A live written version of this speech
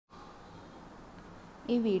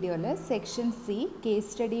ഈ വീഡിയോയിൽ section C case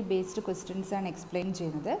study based questions ആണ് എക്സ്പ്ലെയിൻ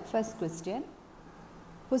ചെയ്യുന്നത്. First question,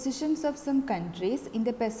 positions of some countries in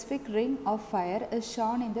the Pacific ring of fire is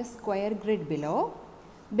shown in the square grid below.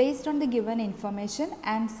 Based on the given information,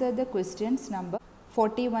 answer the questions number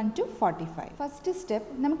 41 to 45. First step,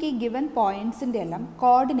 നമുക്ക് ഈ given pointsന്റെ എല്ലാം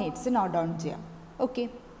coordinates note down ചെയ്യാം. Okay,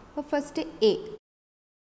 അപ്പോൾ first A,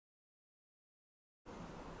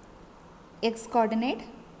 x coordinate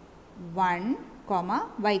 1,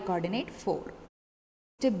 y coordinate 4.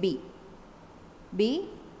 B,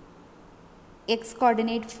 x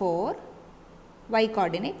coordinate 4, y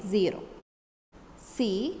coordinate 0. C,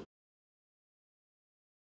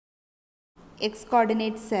 x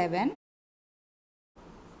coordinate 7,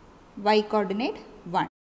 y coordinate 1.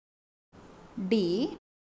 D,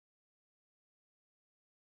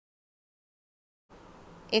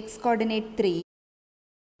 x coordinate 3,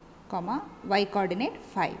 y coordinate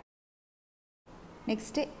 5.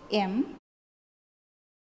 Next M,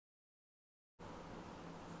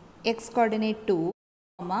 x coordinate 2,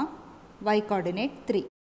 y coordinate 3.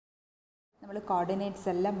 നമ്മൾ coordinates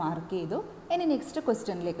എല്ലാം mark ചെയ്തു. ഇനി next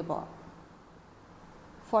ക്വസ്റ്റ്യനിലേക്ക് പോവാം.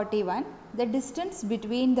 41. The distance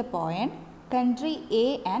between the point country A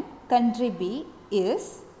and country B is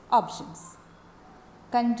options.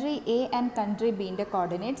 Country A and country B in the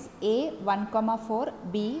coordinates A 1,4,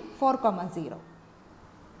 B 4,0.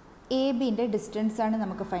 A B in the distance ആണ്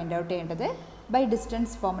നമുക്ക് find out ചെയ്യേണ്ടത്. By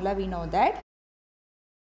distance formula we know that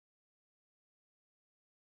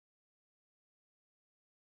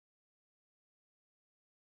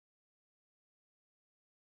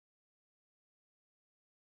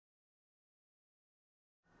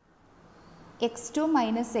x2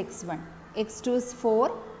 minus x1, x2 is 4,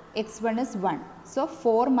 x1 is 1. So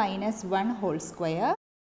 4 minus 1 whole square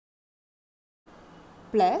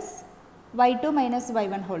plus y2 minus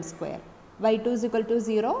y1 whole square. y2 is equal to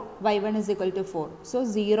 0, y1 is equal to 4. So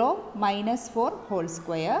 0 minus 4 whole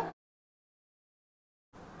square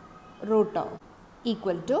root of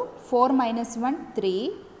equal to 4 minus 1 3,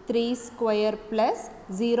 3 square plus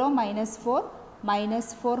 0 minus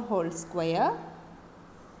 4 whole square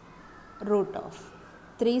root of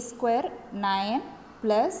 3 square 9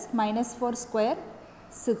 plus minus 4 square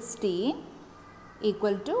 16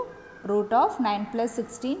 equal to root of 9 plus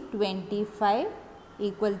 16 25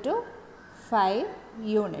 equal to 5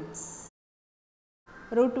 units.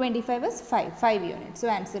 Root 25 is 5 units. So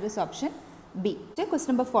answer is option B.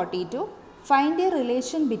 Question number 42. Find a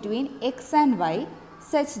relation between x and y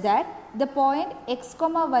such that the point x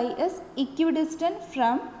comma y is equidistant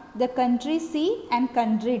from the country C and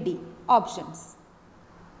country D. Options.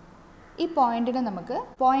 ഈ പോയിന്റിനെ നമുക്ക്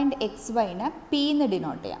point X വൈനെ P എന്ന്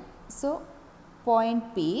denote ചെയ്യാം. So point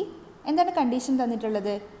P എന്താണ് condition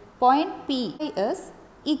തന്നിട്ടുള്ളത്? Point P is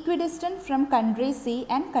equidistant from country C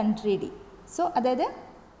and country D. So അതായത്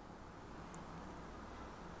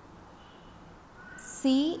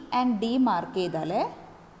C and D mark ചെയ്താൽ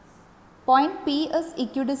point P is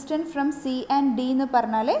equidistant from C and D എന്ന്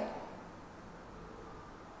പറഞ്ഞാൽ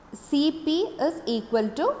C P is equal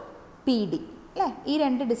to P D അല്ലേ? ഈ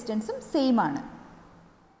രണ്ട് ഡിസ്റ്റൻസും same ആണ്.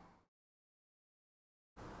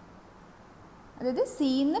 അതായത്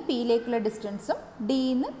സിന്ന് പിയിലേക്കുള്ള ഡിസ്റ്റൻസും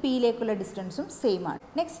ഡിന്ന് പിയിലേക്കുള്ള ഡിസ്റ്റൻസും same ആണ്.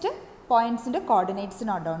 നെക്സ്റ്റ് പോയിന്റ്സിൻ്റെ കോർഡിനേറ്റ്സ്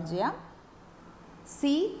നോട്ട് ഡൗൺ ചെയ്യാം.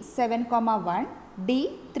 C 7,1, D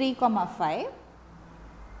 3,5.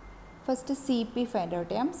 First C P find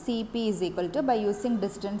out ചെയ്യാം. C P is equal to by using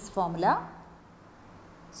distance formula.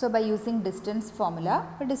 So by using distance formula,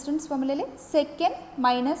 second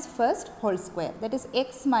minus first whole square, that is x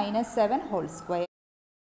minus 7 whole square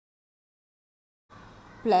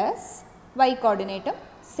plus y coordinate,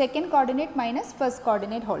 second coordinate minus first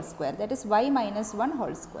coordinate whole square, that is y minus 1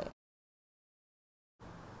 whole square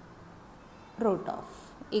root of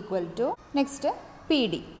equal to next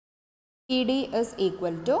PD. PD is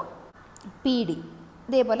equal to PD.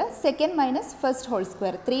 ഇതേപോലെ second minus first whole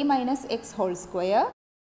square, 3 minus x whole square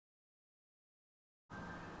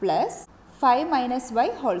plus 5 minus y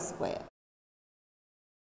whole square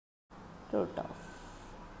root of.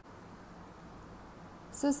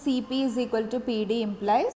 So CP is equal to PD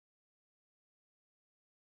implies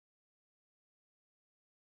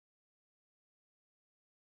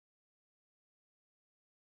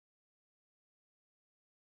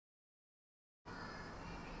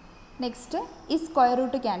next ഈ square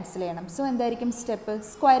root cancel ചെയ്യണം. So എന്തായിരിക്കും step?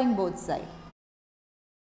 Squaring both side.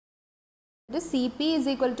 CP is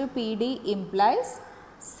equal to PD implies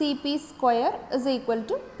CP square is equal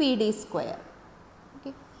to PD square.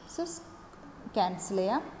 Okay, so cancel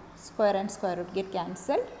ചെയ്യാം. Square and square root get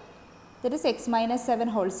cancelled. That is x minus 7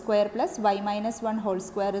 whole square plus y minus 1 whole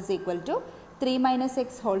square is equal to 3 minus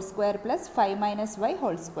x whole square plus 5 minus y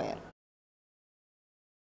whole square.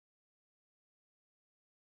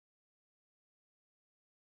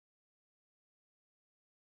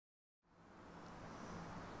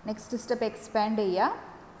 Next step expand here.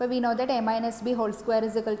 So we know that a minus b whole square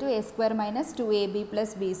is equal to a square minus 2ab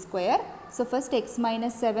plus b square. So first x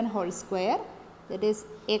minus 7 whole square, that is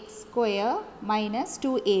x square minus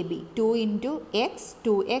 2ab. 2 into x,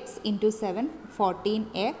 2x into 7,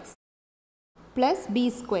 14x plus b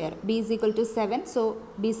square. B is equal to 7, so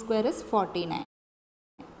b square is 49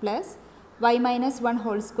 plus y minus 1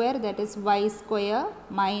 whole square, that is y square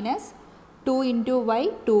minus 2 into y,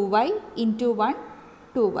 2y into 1,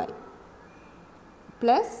 2y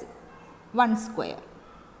plus 1 square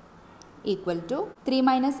equal to 3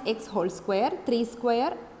 minus x whole square, 3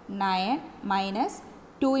 square 9 minus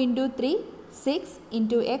 2 into 3 6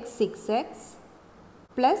 into x 6x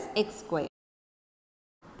plus x square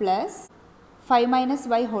plus 5 minus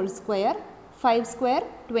y whole square, 5 square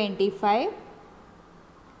 25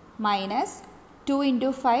 minus 2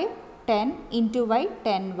 into 5 10 into y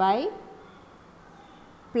 10y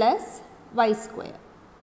plus y square.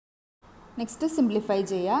 Next simplify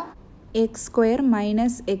cheya. X square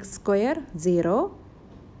minus x square 0,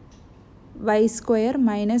 y square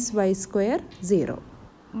minus y square 0,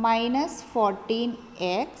 minus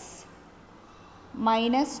 14x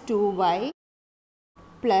minus 2y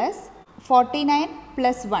plus 49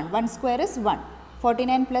 plus 1, 1 square is 1,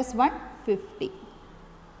 49 plus 1 50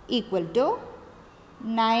 equal to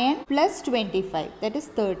 9 plus 25, that is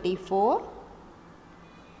 34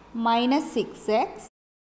 minus 6x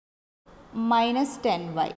minus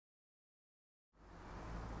 10y.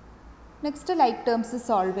 Next like terms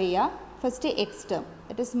solve here. First x term,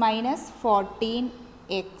 that is minus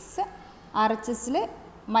 14x, RHS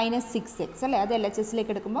minus 6x, that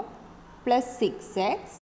LHS plus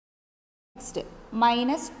 6x. Next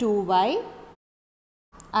minus 2y,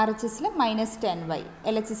 RHS minus 10y,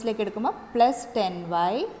 LHS plus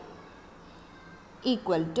 10y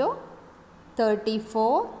equal to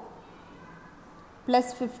 34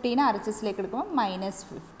 plus 15 RHS minus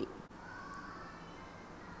 50.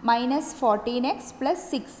 Minus 14x plus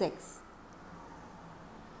 6x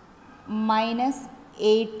minus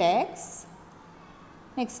 8x.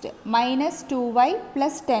 Next minus 2y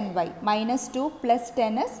plus 10y, minus 2 plus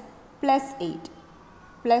 10 is plus 8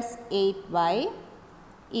 plus 8y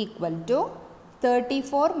equal to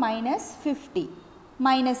 34 minus 50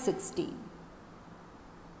 minus 16.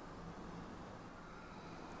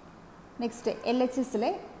 Next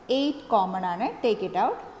LHS 8 common aanu, take it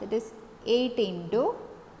out, that is 8 into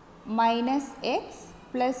minus x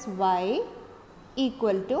plus y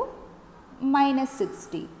equal to minus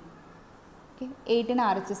 60. Okay, 8 in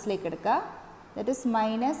RHS that is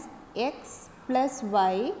minus x plus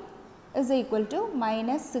y is equal to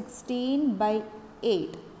minus 16 by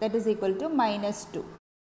 8, that is equal to minus 2.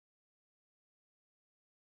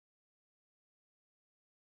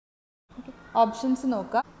 Okay. Options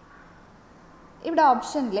nokka. If the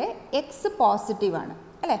option x positive aanu,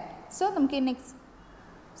 so next.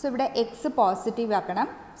 So here x positive akanam.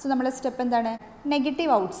 So nammala step endana negative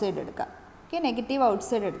outside edukka. Okay, negative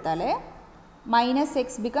outside eduthale minus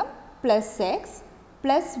x become plus x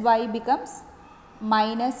plus y becomes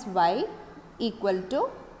minus y equal to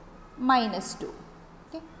minus 2.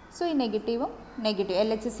 Okay, so in negative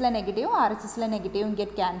LHS la negative, RHS la negative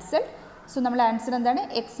get cancelled. So nammala answer endana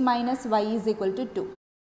x minus y is equal to 2.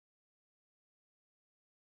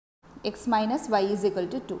 X minus y is equal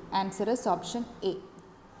to 2. Answer is option A.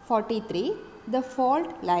 43. The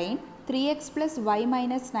fault line 3x plus y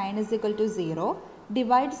minus 9 is equal to 0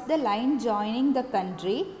 divides the line joining the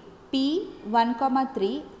country P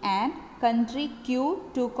 1,3 and country Q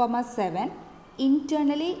 2,7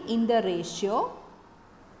 internally in the ratio.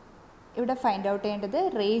 Here find out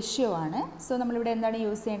the ratio. So we will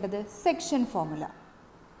use the section formula.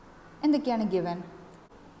 And the given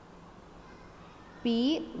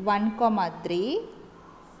P 1,3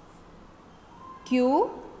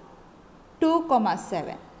 Q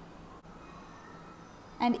 2,7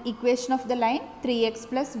 and equation of the line 3x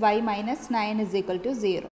plus y minus 9 is equal to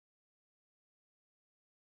 0.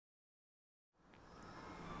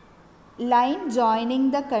 Line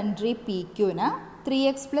joining the country PQ na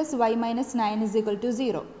 3x plus y minus 9 is equal to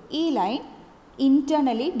 0. E line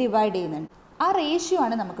internally divide ചെയ്യുന്നുണ്ട്. ആ ratio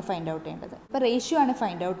ആണ് നമുക്ക് find out ചെയ്യേണ്ടത്. അപ്പോൾ ratio ആണ്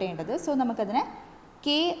find out ചെയ്യേണ്ടത്. So നമുക്കതിനെ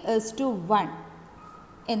k/1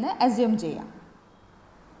 എന്ന് assume ചെയ്യാം.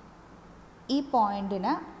 ഈ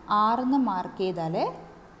പോയിന്റിനെ R എന്ന് മാർക്ക് ചെയ്താൽ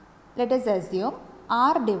let us assume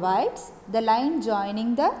R divides the line joining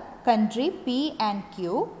the country P and Q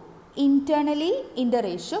internally in the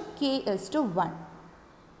ratio k is to 1.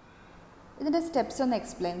 ഇതിൻ്റെ സ്റ്റെപ്സ് ഒന്ന്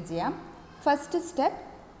എക്സ്പ്ലെയിൻ ചെയ്യാം. First step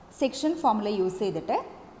section formula use ചെയ്തിട്ട്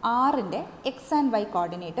ആറിൻ്റെ X and Y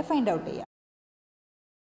coordinate find out ചെയ്യാം.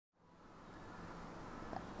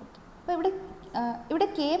 അപ്പോൾ ഇവിടെ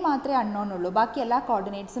K മാത്രമേ unknown ഉള്ളൂ, ബാക്കി എല്ലാ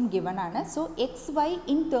കോർഡിനേറ്റ്സും ഗിവൺ ആണ്. So X Y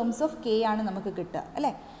in terms of K ആണ് നമുക്ക് കിട്ടുക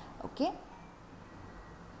അല്ലേ. ഓക്കെ,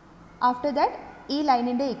 ആഫ്റ്റർ ദാറ്റ് ഈ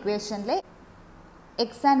ലൈനിൻ്റെ ഇക്വേഷനിലെ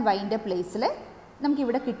എക്സ് ആൻഡ് വൈൻ്റെ പ്ലേസിൽ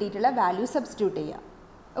നമുക്കിവിടെ കിട്ടിയിട്ടുള്ള വാല്യൂ സബ്സ്റ്റിറ്റ്യൂട്ട് ചെയ്യാം.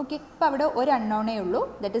 ഓക്കെ, അപ്പോൾ അവിടെ ഒരു അൺനോണേ ഉള്ളൂ,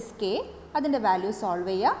 ദറ്റ് ഇസ് കെ. അതിൻ്റെ വാല്യൂ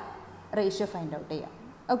സോൾവ് ചെയ്യുക, റേഷ്യോ ഫൈൻഡ് ഔട്ട് ചെയ്യാം.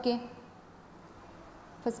 ഓക്കെ,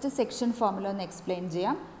 ഫസ്റ്റ് സെക്ഷൻ ഫോർമുല ഒന്ന് എക്സ്പ്ലെയിൻ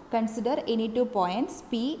ചെയ്യാം. Consider any two points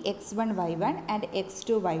P x1 y1 and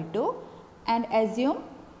x2 y2 and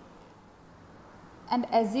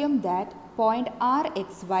assume that point R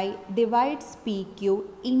xy divides PQ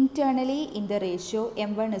internally in the ratio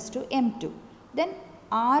m1 is to m2. Then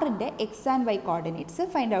R in the x and y coordinates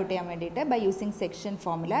find out by using section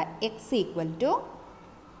formula x equal to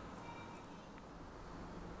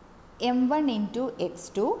m1 into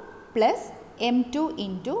x2 plus m2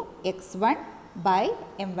 into x1 by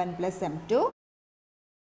m1 plus m2.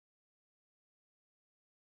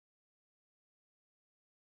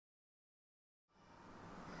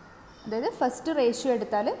 അതായത് first ratio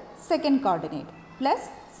എടുത്താൽ second coordinate plus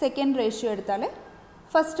second ratio എടുത്താൽ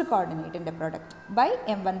first കോർഡിനേറ്റിൻ്റെ product by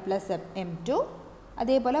m1 plus m2.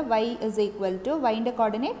 അതേപോലെ y is equal to വൈൻ്റെ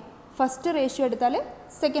coordinate first ratio എടുത്താൽ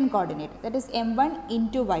second coordinate that is m1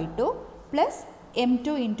 into y2 plus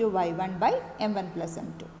m2 into y1 by m1 plus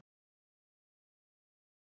m2.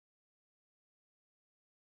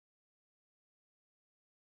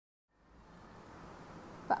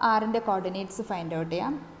 അപ്പോൾ ആറിൻ്റെ coordinates find out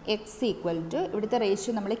ചെയ്യാം. X equal to ഇവിടുത്തെ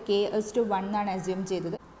ratio നമ്മൾ K is to 1 എന്നാണ് assume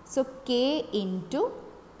ചെയ്തത്. So K into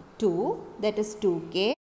 2 that is 2k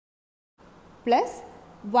plus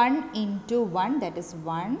 1 into 1 that is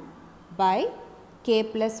 1 by k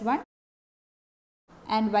plus 1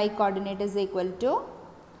 and y coordinate is equal to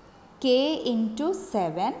k into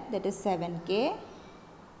 7 that is 7k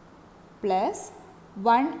plus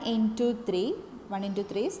 1 into 3 1 into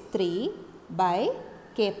 3 is 3 by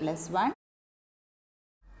k plus 1.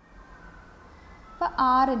 അപ്പോൾ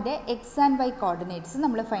ആറിൻ്റെ X and Y coordinates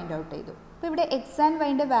നമ്മൾ find out ചെയ്തു. അപ്പോൾ ഇവിടെ X and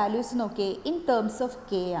വൈൻ്റെ values നോക്കിയേ in terms of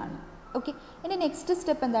K ആണ്. Okay, ഇനി next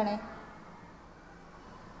step എന്താണ്?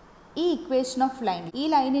 ഈ ഇക്വേഷൻ ഓഫ് ലൈൻ, ഈ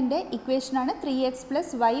ലൈനിൻ്റെ ഇക്വേഷനാണ് 3x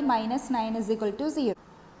plus Y minus 9 is equal to 0.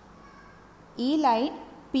 ഈ line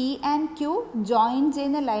P and Q join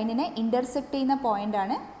ചെയ്യുന്ന ലൈനിനെ ഇൻ്റർസെക്റ്റ് ചെയ്യുന്ന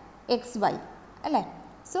പോയിൻ്റാണ് എക്സ് വൈ അല്ലേ.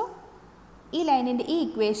 സോ ഈ ലൈനിൻ്റെ ഈ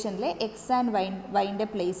ഇക്വേഷനിൽ എക്സ് ആൻഡ് വൈൻ്റെ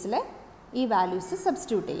പ്ലേസിൽ ഈ വാല്യൂസ്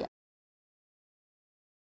സബ്സ്റ്റിറ്റ്യൂട്ട് ചെയ്യുക.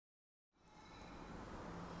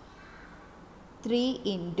 ത്രീ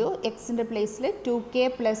ഇൻറ്റു എക്സിൻ്റെ പ്ലേസിൽ 2k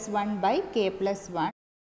plus 1 by k plus 1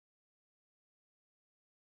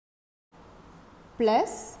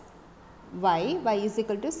 plus y is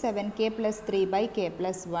equal to 7k plus 3 by k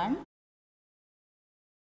plus 1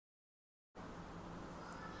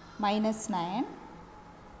 minus 9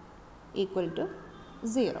 equal to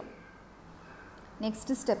 0.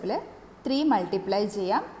 Next സ്റ്റെപ്പിൽ 3 മൾട്ടിപ്ലൈ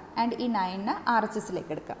ചെയ്യാം ആൻഡ് ഈ 9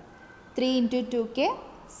 RHSലേക്ക് എടുക്കാം. 3 into 2k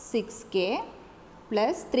 6k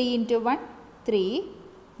plus 3 into 1 3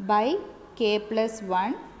 by k plus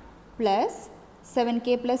 1 plus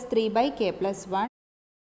 7k plus 3 by k plus 1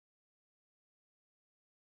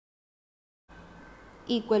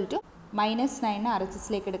 equal to minus 9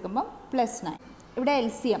 RHSലേക്ക് എടുക്കുമ്പം plus 9. ഇവിടെ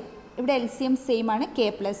L C M same ആണ്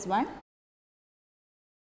k plus 1.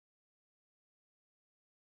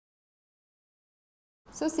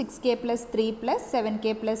 So 6k plus 3 plus 7k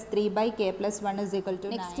plus 3 by k plus 1 is equal to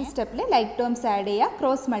 9. Next step le like terms add cheya,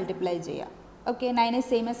 cross multiply cheya. Okay, 9 is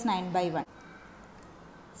same as 9 by 1.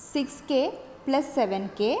 6k plus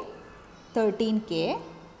 7k 13k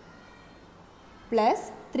plus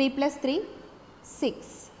 3 plus 3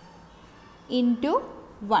 6 into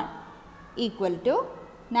 1 equal to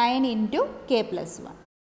 9 into k plus 1.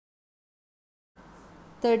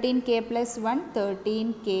 13k plus 1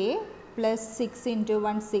 13k plus 6 into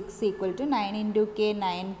 1 6 equal to 9 into k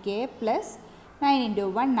 9k plus 9 into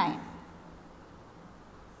 1 9.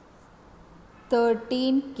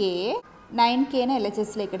 13k 9k ne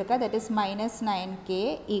LHS like edukka, that is minus 9k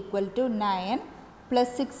equal to 9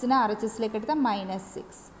 plus 6 ne RHS like edutha minus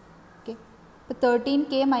 6. Okay, so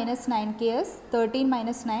 13k minus 9k is 13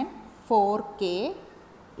 minus 9 4k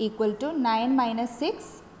equal to 9 minus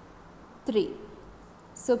 6 3.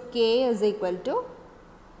 So k is equal to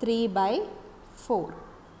 3 by 4.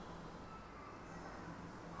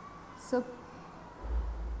 So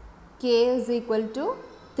k is equal to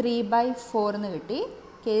 3/4 എന്ന് കിട്ടി.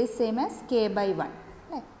 k is same as k by 1.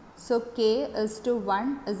 So k is to 1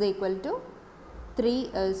 is equal to 3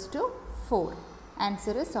 is to 4.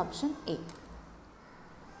 Answer is option A.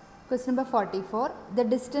 Question number 44. The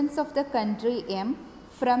distance of the country M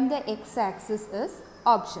from the x-axis is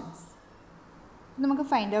options. നമുക്ക്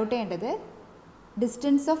find out ചെയ്യേണ്ടത്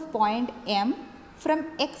distance of point M from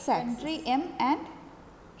X axis M and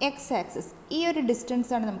X axis, ഈ ഒരു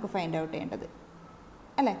distance ആണ് നമുക്ക് find out ചെയ്യേണ്ടത്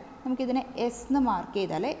അല്ലേ. നമുക്കിതിനെ S എന്ന് മാർക്ക്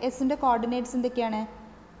ചെയ്താൽ എസിൻ്റെ കോർഡിനേറ്റ്സ് എന്തൊക്കെയാണ്?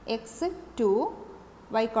 X 2,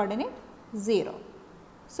 y coordinate 0.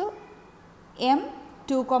 So M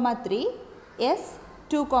 2,3, S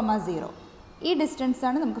 2,0. ഈ ഡിസ്റ്റൻസ്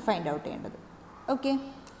ആണ് നമുക്ക് ഫൈൻഡ് ഔട്ട് ചെയ്യേണ്ടത്. Okay,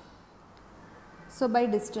 so by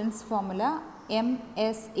distance formula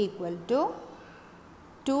MS equal to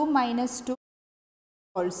 2 minus 2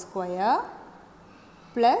 whole square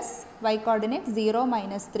plus y coordinate 0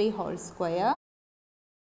 minus 3 whole square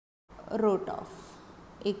root of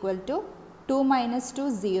equal to 2 minus 2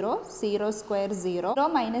 0, 0 square 0, 0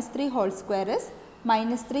 minus 3 whole square is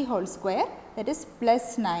minus 3 whole square, that is plus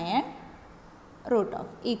 9 root of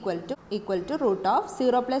equal to root of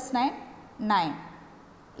 0 plus 9, 9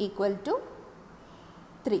 equal to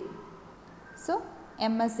 3. So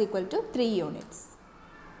MS equal to 3 units.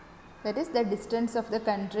 That is the distance of the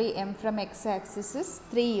country M from x-axis is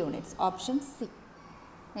 3 units. Option C.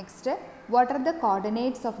 Next, what are the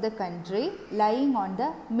coordinates of the country lying on the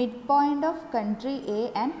midpoint of country A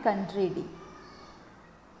and country D?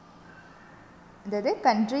 That is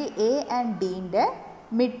country A and D in the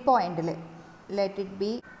midpoint. Let it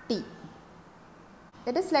be T.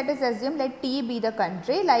 That is, let us assume let T be the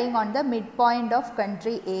country lying on the midpoint of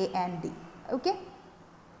country A and D. Okay,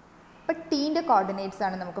 അപ്പോൾ ടീൻ്റെ coordinates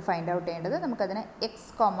ആണ് നമുക്ക് find out ചെയ്യേണ്ടത്. നമുക്കതിനെ X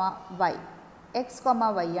comma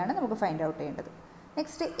Y ആണ് നമുക്ക് find out ചെയ്യേണ്ടത്.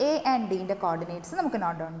 Next A and ഡീൻ്റെ coordinates നമുക്ക്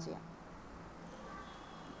note down ചെയ്യാം.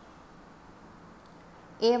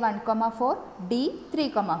 A 1,4, D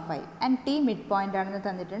 3,5 and T mid point ആണെന്ന്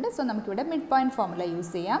തന്നിട്ടുണ്ട്. സോ നമുക്കിവിടെ മിഡ് പോയിൻ്റ് ഫോർമുല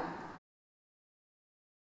യൂസ് ചെയ്യാം.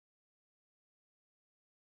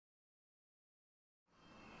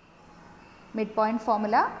 Midpoint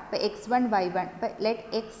formula by x1 y1, but let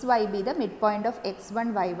xy be the midpoint of x1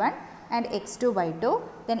 y1 and x2 y2,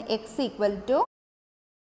 then x equal to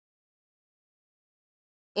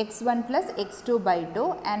x1 plus x2 by 2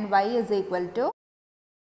 and y is equal to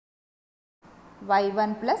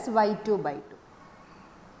y1 plus y2 by 2.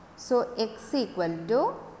 So x equal to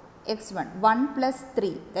x1 1 plus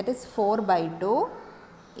 3, that is 4 by 2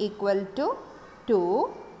 equal to 2,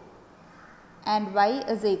 and y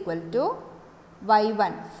is equal to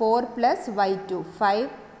y1 4 plus y2 5,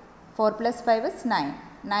 4 plus 5 is 9,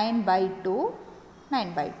 9 by 2,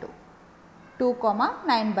 9 by 2, 2,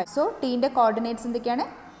 9 by 2. So t ന്റെ coordinates എന്തൊക്കെയാണ്?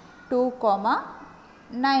 2,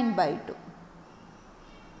 9 by 2.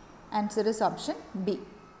 Answer is option B.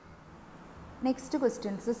 Next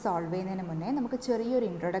questions solve ചെയ്യുന്നതിന് മുന്നേ നമുക്ക് ചെറിയൊരു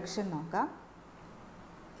introduction നോക്കാം.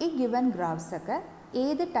 ഈ given graphs ഒക്കെ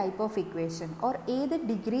ഏത് ടൈപ്പ് ഓഫ് ഇക്വേഷൻ ഓർ ഏത്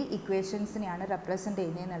ഡിഗ്രി ഇക്വേഷൻസിനെയാണ് റെപ്രസെൻ്റ്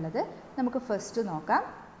ചെയ്യുന്നതെന്നുള്ളത് നമുക്ക് ഫസ്റ്റ് നോക്കാം.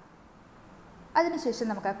 അതിനുശേഷം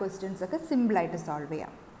നമുക്ക് ആ ക്വസ്റ്റ്യൻസ് ഒക്കെ സിമ്പിളായിട്ട് സോൾവ്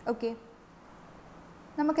ചെയ്യാം. ഓക്കെ,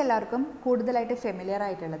 നമുക്കെല്ലാവർക്കും കൂടുതലായിട്ട് ഫെമിലിയർ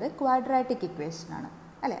ആയിട്ടുള്ളത് ക്വാഡ്രാറ്റിക് ഇക്വേഷനാണ്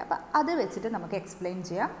അല്ലേ. അപ്പോൾ അത് വെച്ചിട്ട് നമുക്ക് എക്സ്പ്ലെയിൻ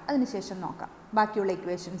ചെയ്യാം. അതിനുശേഷം നോക്കാം ബാക്കിയുള്ള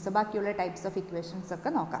ഇക്വേഷൻസ്, ബാക്കിയുള്ള ടൈപ്സ് ഓഫ് ഇക്വേഷൻസ് ഒക്കെ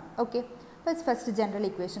നോക്കാം. ഓക്കെ, അപ്പോൾ ഫസ്റ്റ് ജനറൽ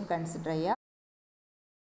ഇക്വേഷൻ കൺസിഡർ ചെയ്യുക.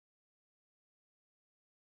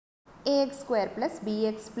 ax square plus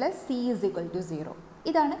bx plus c is equal to 0.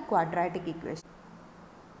 ഇതാണ് quadratic equation.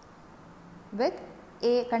 With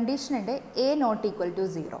a condition ഉണ്ട്, a not equal to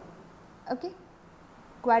 0. Okay,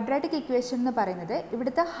 quadratic equation എന്ന് പറയുന്നത്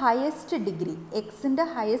ഇവിടുത്തെ ഹയസ്റ്റ് ഡിഗ്രി, എക്സിൻ്റെ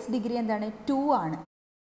ഹയസ്റ്റ് ഡിഗ്രി എന്താണ്? 2 ആണ്.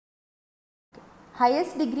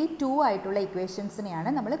 ഹയസ്റ്റ് ഡിഗ്രി 2 ആയിട്ടുള്ള ഇക്വേഷൻസിനെയാണ്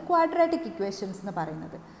നമ്മൾ ക്വാഡ്രാറ്റിക് ഇക്വേഷൻസ് എന്ന്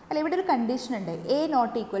പറയുന്നത്. അല്ല, ഇവിടെ ഒരു കണ്ടീഷൻ ഉണ്ട്, എ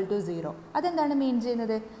നോട്ട് ഈക്വൽ ടു 0. അതെന്താണ് മീൻ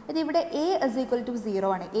ചെയ്യുന്നത്? ഇത് ഇവിടെ എ ഇസ് ഈക്വൽ ടു 0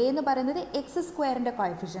 ആണ്. എ എന്ന് പറയുന്നത് എക്സ് സ്ക്വയറിൻ്റെ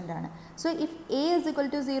കോഎഫിഷ്യൻ്റ് ആണ്. So if A is equal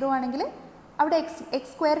to 0 ആണെങ്കിൽ അവിടെ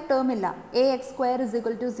എക്സ് സ്ക്വയർ ടേം ഇല്ല. A X square is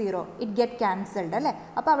equal to 0, it get cancelled അല്ലേ.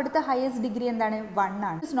 അപ്പോൾ അവിടുത്തെ ഹയസ്റ്റ് ഡിഗ്രി എന്താണ്? 1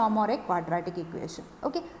 ആണ്. It's no more A quadratic equation.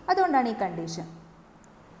 Okay, അതുകൊണ്ടാണ് ഈ കണ്ടീഷൻ.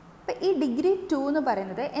 അപ്പോൾ ഈ ഡിഗ്രി 2 എന്ന്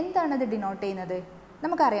പറയുന്നത് എന്താണത് ഡിനോട്ട് ചെയ്യുന്നത്?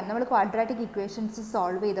 നമുക്കറിയാം, നമ്മൾ ക്വാഡ്രാറ്റിക് ഇക്വേഷൻസ്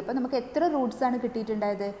സോൾവ് ചെയ്തപ്പോൾ നമുക്ക് എത്ര റൂട്ട്സ് ആണ്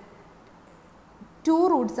കിട്ടിയിട്ടുണ്ടായത്? 2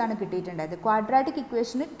 റൂട്ട്സ് ആണ് കിട്ടിയിട്ടുണ്ടായത്. ക്വാഡ്രാറ്റിക്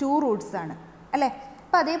ഇക്വേഷന് 2 റൂട്ട്സ് ആണ് അല്ലേ.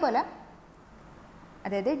 അപ്പോൾ അതേപോലെ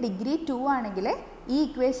അതായത് ഡിഗ്രി 2 ആണെങ്കിൽ ഈ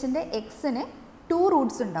ഇക്വേഷൻ്റെ എക്സിന് 2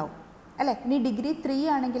 റൂട്ട്സ് ഉണ്ടാവും അല്ലേ. ഇനി ഡിഗ്രി 3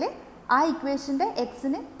 ആണെങ്കിൽ ആ ഇക്വേഷൻ്റെ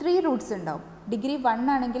എക്സിന് 3 റൂട്ട്സ് ഉണ്ടാവും. ഡിഗ്രി 1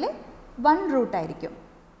 ആണെങ്കിൽ 1 റൂട്ടായിരിക്കും.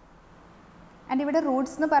 ആൻഡ് ഇവിടെ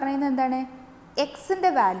റൂട്ട്സ് എന്ന് പറയുന്നത് എന്താണ്? എക്സിൻ്റെ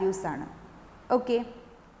വാല്യൂസ് ആണ്. ഓക്കെ,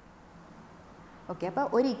 ഓക്കെ, അപ്പോൾ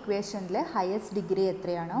ഒരു ഇക്വേഷനിൽ ഹയസ്റ്റ് ഡിഗ്രി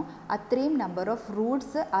എത്രയാണോ അത്രയും നമ്പർ ഓഫ്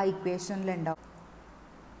റൂട്ട്സ് ആ ഇക്വേഷനിലുണ്ടാവും.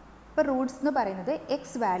 ഇപ്പോൾ റൂട്ട്സ് എന്ന് പറയുന്നത്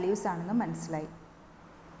എക്സ് വാല്യൂസ് ആണെന്ന് മനസ്സിലായി.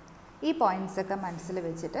 ഈ പോയിൻറ്റ്സ് ഒക്കെ മനസ്സിൽ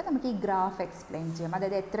വെച്ചിട്ട് നമുക്ക് ഈ ഗ്രാഫ് എക്സ്പ്ലെയിൻ ചെയ്യാം.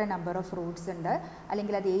 അതായത് എത്ര നമ്പർ ഓഫ് റൂട്ട്സ് ഉണ്ട്,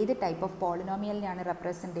 അല്ലെങ്കിൽ അത് ഏത് ടൈപ്പ് ഓഫ് പോളിനോമിയലിനെയാണ്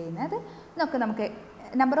റെപ്രസെൻറ്റ് ചെയ്യുന്നത് എന്നൊക്കെ നമുക്ക്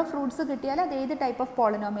നമ്പർ ഓഫ് റൂട്ട്സ് കിട്ടിയാൽ അത് ഏത് ടൈപ്പ് ഓഫ്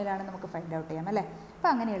പോളിനോമിയലാണ് നമുക്ക് ഫൈൻഡ് ഔട്ട് ചെയ്യാം അല്ലേ. അപ്പോൾ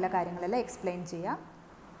അങ്ങനെയുള്ള കാര്യങ്ങളെല്ലാം എക്സ്പ്ലെയിൻ ചെയ്യാം.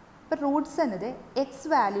 ഇപ്പോൾ റൂട്ട്സ് എന്നത് എക്സ്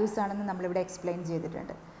വാല്യൂസ് ആണെന്ന് നമ്മളിവിടെ എക്സ്പ്ലെയിൻ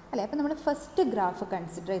ചെയ്തിട്ടുണ്ട് അല്ലേ. അപ്പോൾ നമ്മൾ ഫസ്റ്റ് ഗ്രാഫ്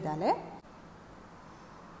കൺസിഡർ ചെയ്താൽ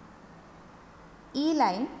ഈ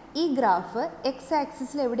ലൈൻ, ഈ ഗ്രാഫ് എക്സ്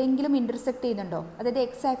ആക്സിസിൽ എവിടെയെങ്കിലും ഇൻ്റർസെക്റ്റ് ചെയ്യുന്നുണ്ടോ? അതായത്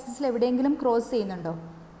എക്സ് ആക്സിസിൽ എവിടെയെങ്കിലും ക്രോസ് ചെയ്യുന്നുണ്ടോ?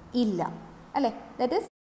 ഇല്ല അല്ലേ. ദാറ്റ് ഈസ്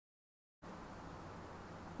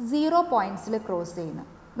 0 പോയിൻറ്റ്സിൽ ക്രോസ് ചെയ്യുന്നു.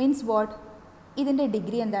 Means what? ഇതിൻ്റെ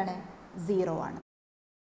ഡിഗ്രി എന്താണ്? 0 ആണ്.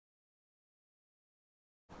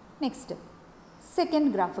 നെക്സ്റ്റ്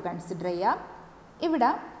സെക്കൻഡ് ഗ്രാഫ് കൺസിഡർ ചെയ്യാം.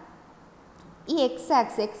 ഇവിടെ ഈ എക്സ്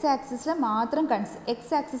ആക്സിസിൽ മാത്രം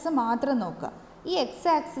എക്സ് ആക്സിസ് മാത്രം നോക്കുക. ഈ എക്സ്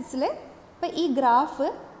ആക്സിസിൽ ഇപ്പോൾ ഈ ഗ്രാഫ്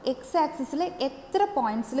എക്സ് ആക്സിസിൽ എത്ര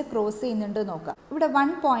പോയിൻറ്റ്സിൽ ക്രോസ് ചെയ്യുന്നുണ്ട് നോക്കുക. ഇവിടെ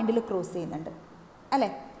 1 പോയിൻറ്റിൽ ക്രോസ് ചെയ്യുന്നുണ്ട് അല്ലേ.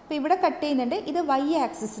 അപ്പോൾ ഇവിടെ കട്ട് ചെയ്യുന്നുണ്ട്. ഇത് വൈ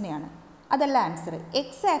ആക്സിസിനെയാണ്. അതല്ല ആൻസർ.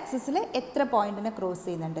 എക്സ് ആക്സിസിൽ എത്ര പോയിൻറ്റിനെ ക്രോസ്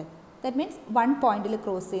ചെയ്യുന്നുണ്ട്? ദാറ്റ് മീൻസ് 1 പോയിൻറ്റിൽ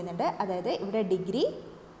ക്രോസ് ചെയ്യുന്നുണ്ട്. അതായത് ഇവിടെ ഡിഗ്രി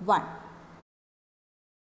 1.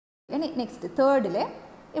 ഇനി നെക്സ്റ്റ് തേർഡിൽ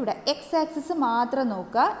ഇവിടെ എക്സ് ആക്സിസ് മാത്രം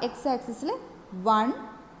നോക്കുക. എക്സ് ആക്സിസിൽ 1,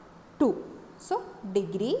 2. So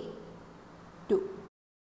degree 2.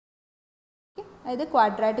 അതായത്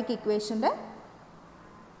ക്വാഡ്രാറ്റിക് ഇക്വേഷൻ്റെ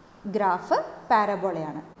ഗ്രാഫ്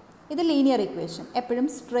പാരബോളയാണ്. ഇത് ലീനിയർ ഇക്വേഷൻ, എപ്പോഴും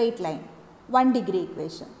straight line, 1 degree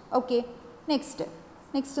equation. Okay,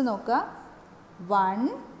 next നോക്കുക. 1,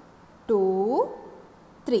 2,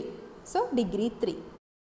 3. So degree 3.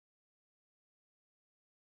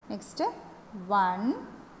 Next 1,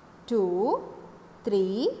 2,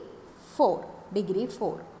 3, 4. Degree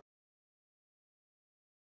 4.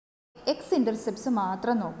 X intercepts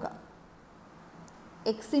മാത്രം നോക്കുക.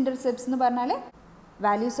 എക്സ് ഇൻ്റർസെപ്റ്റ്സ് എന്ന് പറഞ്ഞാൽ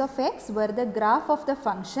values of X where the graph of the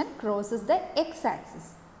function crosses the X axis.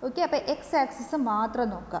 Okay, അപ്പോൾ X axis മാത്രം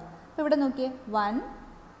നോക്കുക. അപ്പോൾ ഇവിടെ നോക്കിയേ 1,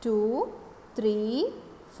 2, 3,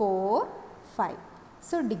 4, 5.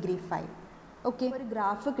 So degree 5. ഓക്കെ, ഒരു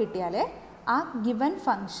ഗ്രാഫ് കിട്ടിയാൽ ആ ഗിവൻ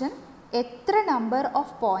ഫംഗ്ഷൻ എത്ര നമ്പർ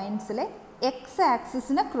ഓഫ് പോയിൻറ്റ്സിൽ എക്സ്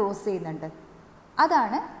ആക്സിസിനെ ക്രോസ് ചെയ്യുന്നുണ്ട്,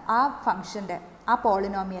 അതാണ് ആ ഫംഗ്ഷൻ്റെ, ആ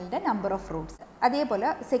പോളിനോമിയലിൻ്റെ നമ്പർ ഓഫ് റൂട്ട്സ്. അതേപോലെ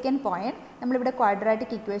സെക്കൻഡ് പോയിൻറ്റ്, നമ്മളിവിടെ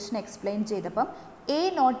ക്വാഡ്രാറ്റിക് ഇക്വേഷൻ എക്സ്പ്ലെയിൻ ചെയ്തപ്പം എ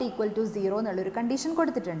നോട്ട് ഈക്വൽ ടു 0 എന്നുള്ളൊരു കണ്ടീഷൻ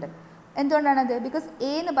കൊടുത്തിട്ടുണ്ട്. എന്തുകൊണ്ടാണത്? ബിക്കോസ്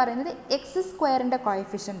എ എന്ന് പറയുന്നത് എക്സ് സ്ക്വയറിൻ്റെ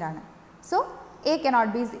കോഎഫിഷ്യൻ്റ് ആണ്. സോ എ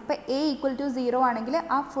കനോട്ട് ബി, ഇപ്പോൾ എ ഈക്വൽ ടു 0 ആണെങ്കിൽ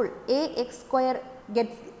ആ full A X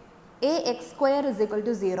square is equal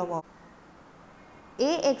to 0 ആവും.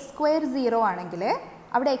 എ എക്സ് സ്ക്വയർ 0 ആണെങ്കിൽ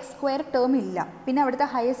അവിടെ എക്സ് സ്ക്വയർ ടേം ഇല്ല. പിന്നെ അവിടുത്തെ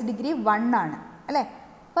ഹയസ്റ്റ് ഡിഗ്രി 1 ആണ് അല്ലേ.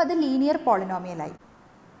 അപ്പോൾ അത് ലീനിയർ പോളിനോമിയലായി.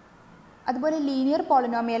 അതുപോലെ ലീനിയർ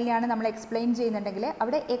പോളിനോമിയലിനെയാണ് നമ്മൾ എക്സ്പ്ലെയിൻ ചെയ്യുന്നുണ്ടെങ്കിൽ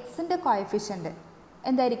അവിടെ എക്സിൻ്റെ കോഎഫിഷ്യൻ്റ്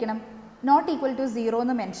എന്തായിരിക്കണം? നോട്ട് ഈക്വൽ ടു 0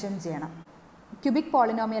 എന്ന് മെൻഷൻ ചെയ്യണം. ക്യൂബിക്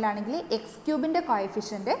പോളിനോമിയൽ ആണെങ്കിൽ X ക്യൂബിൻ്റെ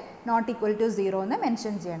coefficient not equal to 0 എന്ന്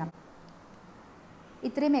മെൻഷൻ ചെയ്യണം.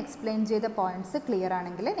 ഇത്രയും എക്സ്പ്ലെയിൻ ചെയ്ത പോയിൻറ്റ്സ് ക്ലിയർ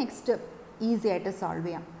ആണെങ്കിൽ നെക്സ്റ്റ് ഈസി ആയിട്ട് സോൾവ്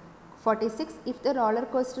ചെയ്യാം. 46. If the roller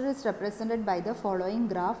coaster is represented by the following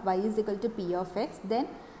graph y is equal to p of x, then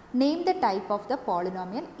name the type of the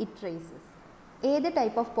polynomial it traces. ഏത്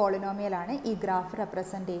type of പോളിനോമിയലാണ് ഈ graph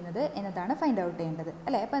represent ചെയ്യുന്നത് എന്നതാണ് find out ചെയ്യേണ്ടത്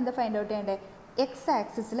അല്ലേ. അപ്പോൾ എന്താ find out ചെയ്യേണ്ടത്? എക്സ്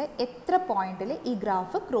ആക്സിസിൽ എത്ര പോയിന്റിൽ ഈ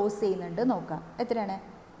ഗ്രാഫ് ക്രോസ് ചെയ്യുന്നുണ്ട് നോക്കാം. എത്രയാണ്?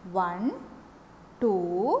 1, 2,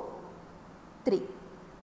 3.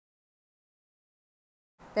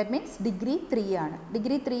 ദാറ്റ് മീൻസ് ഡിഗ്രി 3 ആണ്.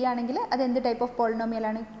 ഡിഗ്രി 3 ആണെങ്കിൽ അത് എന്ത് ടൈപ്പ് ഓഫ്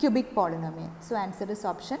പോളിനോമിയലാണ്? Cubic polynomial. So answer is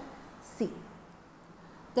option C.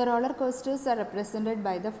 The roller coasters are represented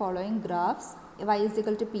by the following graphs. Y is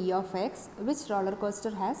equal to p of x. Which roller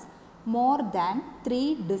coaster has more than 3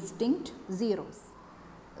 distinct zeros?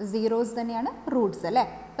 Zeros തന്നെയാണ് Roots അല്ലേ.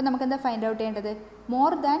 അപ്പോൾ നമുക്ക് എന്താ find out ചെയ്യേണ്ടത്?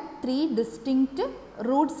 More than 3 distinct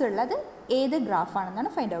Roots ഉള്ളത് ഏത്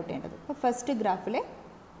ഗ്രാഫാണെന്നാണ് find out ചെയ്യേണ്ടത്. അപ്പോൾ ഫസ്റ്റ് ഗ്രാഫിൽ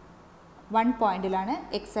 1 പോയിന്റിലാണ്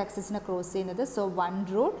എക്സ് ആക്സിസിനെ ക്രോസ് ചെയ്യുന്നത്. സോ 1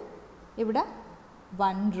 റൂട്ട്, ഇവിടെ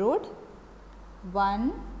 1 root, 1,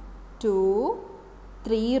 2,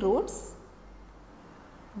 3 roots,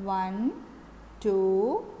 1, 2,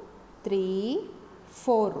 3,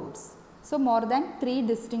 4 roots. So more than 3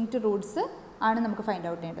 distinct roots ആണ് നമുക്ക് ഫൈൻഡ്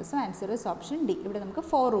ഔട്ട് ചെയ്യേണ്ടത്. So answer is option D. ഇവിടെ നമുക്ക്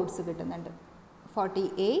 4 റൂട്ട്സ് കിട്ടുന്നുണ്ട്.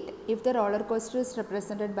 48. If the roller coaster is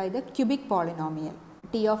represented by the cubic polynomial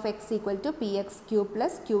t of x equal to px cube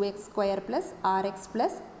plus qx square plus rx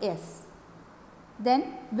plus s, then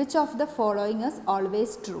which of the following is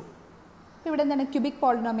always true? ഇവിടെ എന്താണ്? Cubic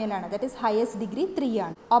പോളിനോമിയലാണ്. That is highest degree 3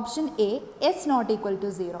 ആണ്. Option A S not equal to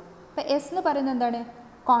 0. ഇപ്പോൾ S എന്ന് പറയുന്നത് എന്താണ്?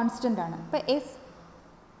 Constant ആണ്.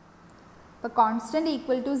 ഇപ്പോൾ constant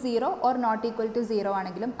equal to 0 or not equal to 0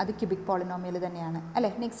 ആണെങ്കിലും അത് ക്യൂബിക് പോളിനോമിയൽ തന്നെയാണ് അല്ലേ.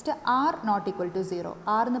 Next are not equal to 0.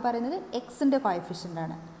 R എന്ന് പറയുന്നത് എക്സിൻ്റെ കോഎഫിഷ്യൻ്റ്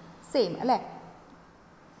ആണ്. സെയിം അല്ലേ.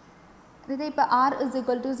 അതായത് ഇപ്പോൾ ആർ ഇസ്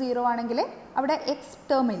ഈക്വൽ ടു 0 ആണെങ്കിൽ അവിടെ എക്സ്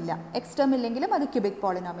ടേം ഇല്ല. എക്സ് ടേം ഇല്ലെങ്കിലും അത് ക്യൂബിക്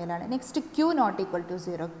പോളിനോമിയലാണ്. Next Q not equal to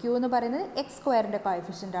 0. Q എന്ന് പറയുന്നത് എക്സ് സ്ക്വയറിൻ്റെ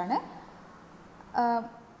കോഎഫിഷ്യൻ്റ് ആണ്.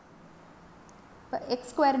 ഇപ്പോൾ എക്സ്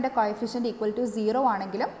സ്ക്വയറിൻ്റെ കോഎഫിഷ്യൻ്റ് ഈക്വൽ ടു 0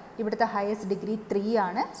 ആണെങ്കിലും ഇവിടുത്തെ ഹയസ്റ്റ് ഡിഗ്രി 3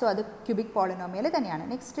 ആണ്. സോ അത് ക്യൂബിക് പോളിനോമിയൽ തന്നെയാണ്.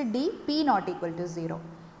 Next D P not equal to 0.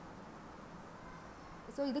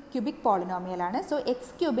 So ഇത് ക്യൂബിക് പോളിനോമിയലാണ്. So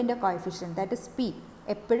X ക്യൂബിൻ്റെ coefficient that is P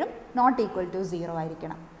എപ്പോഴും നോട്ട് ഈക്വൽ ടു 0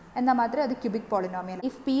 ആയിരിക്കണം. എന്നാൽ മാത്രമേ അത് cubic polynomial.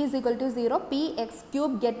 If P is equal to 0 P X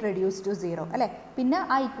cube get reduce to 0 അല്ലേ. പിന്നെ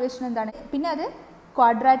ആ ഇക്വേഷൻ എന്താണ്? പിന്നെ അത്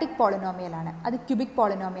ക്വാഡ്രാറ്റിക് പോളിനോമിയലാണ്, അത് ക്യൂബിക്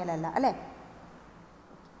പോളിനോമിയൽ അല്ല അല്ലേ.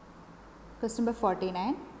 Question number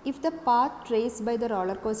 49. If the path traced by the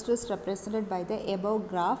roller coaster is represented by the above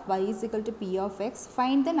graph y is equal to p of x,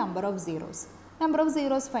 find the number of zeros. Number of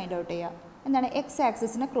zeros find out ചെയ്യുക. എന്താണ്? X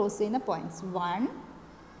ആക്സിസിനെ cross ചെയ്യുന്ന points 1,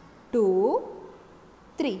 2,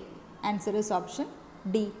 3. Answer is option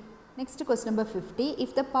D. Next question number 50.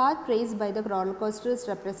 If the path traced by the roller coaster is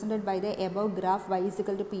represented by the above graph y is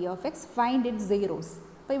equal to p of x, find its zeros.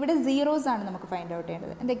 അപ്പോൾ ഇവിടെ zeros ആണ് നമുക്ക് find out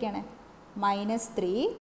ചെയ്യേണ്ടത്. എന്തൊക്കെയാണ്? -3,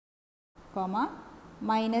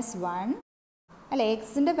 -1 അല്ലേ.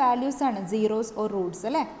 എക്സിൻ്റെ values ആണ് zeros or Roots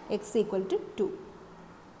അല്ലേ. X equal to 2.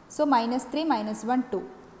 So -3 -1 2.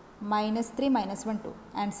 -3 -1 2.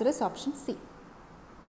 Answer is option C.